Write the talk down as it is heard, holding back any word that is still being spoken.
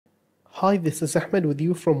Hi, this is Ahmed with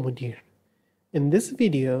you from Mudir. In this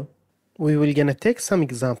video, we will gonna take some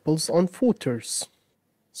examples on footers.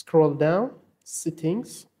 Scroll down,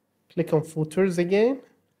 settings, click on footers again,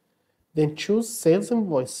 then choose sales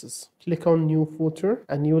invoices. Click on new footer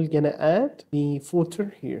and you will gonna add the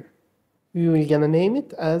footer here. We will gonna name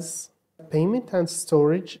it as payment and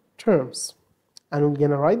storage terms. And we're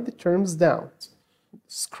gonna write the terms down.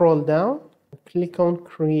 Scroll down, click on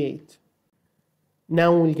create.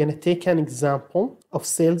 Now we're going to take an example of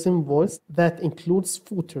sales invoice that includes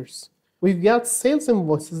footers. We've got sales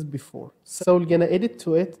invoices before, so we're going to edit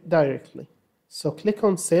to it directly. So click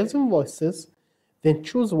on sales invoices, then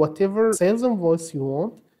choose whatever sales invoice you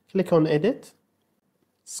want. Click on edit,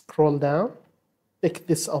 scroll down, pick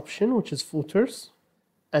this option which is footers,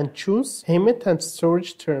 and choose payment and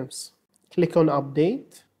storage terms. Click on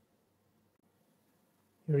update.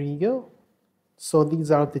 Here you go. So these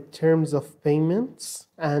are the terms of payments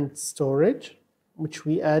and storage, which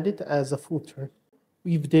we added as a footer.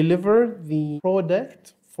 We've delivered the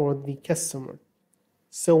product for the customer.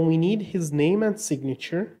 So we need his name and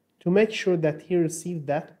signature to make sure that he received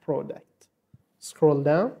that product. Scroll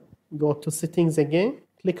down, go to settings again,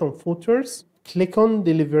 click on footers, click on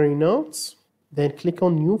delivery notes, then click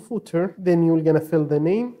on new footer, then you're gonna fill the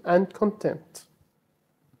name and content.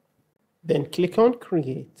 Then click on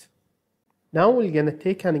create. Now we're going to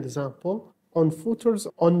take an example on footers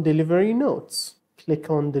on delivery notes. Click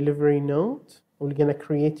on delivery note. We're going to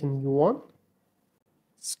create a new one.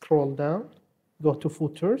 Scroll down, go to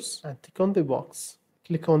footers and click on the box.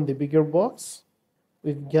 Click on the bigger box.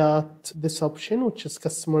 We've got this option which is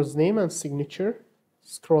customer's name and signature.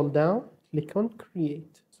 Scroll down, click on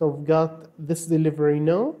create. So we've got this delivery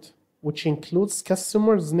note which includes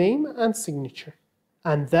customer's name and signature.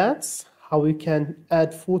 And that's how we can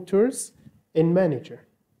add footers in Manager.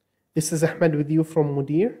 This is Ahmed with you from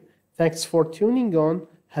Mudir. Thanks for tuning on.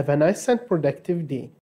 Have a nice and productive day.